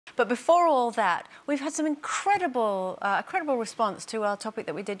But before all that, we've had some incredible response to our topic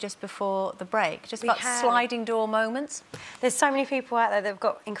that we did just before the break, just about sliding door moments. There's so many people out there that have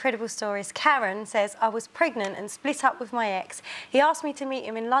got incredible stories. Karen says, I was pregnant and split up with my ex. He asked me to meet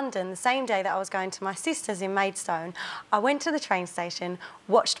him in London the same day that I was going to my sister's in Maidstone. I went to the train station,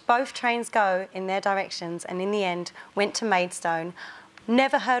 watched both trains go in their directions, and in the end went to Maidstone.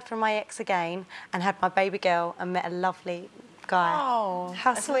 Never heard from my ex again, and had my baby girl and met a lovely guy. Oh,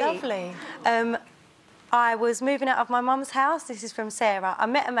 how sweet. Lovely. I was moving out of my mum's house. This is from Sarah. I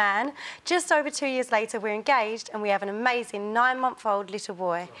met a man. Just over 2 years later, we're engaged and we have an amazing 9-month-old little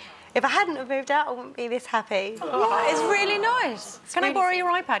boy. If I hadn't have moved out, I wouldn't be this happy. Oh, it's really nice. Can I borrow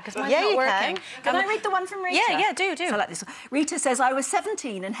your iPad? Because mine's not working. Can I read the one from Rita? Yeah, do. So I like this one. Rita says, I was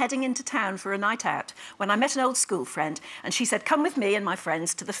 17 and heading into town for a night out when I met an old school friend and she said, come with me and my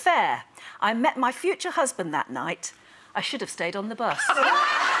friends to the fair. I met my future husband that night. I should have stayed on the bus.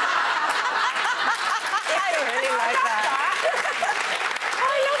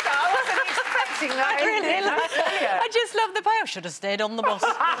 I just love the payoff. Should have stayed on the bus.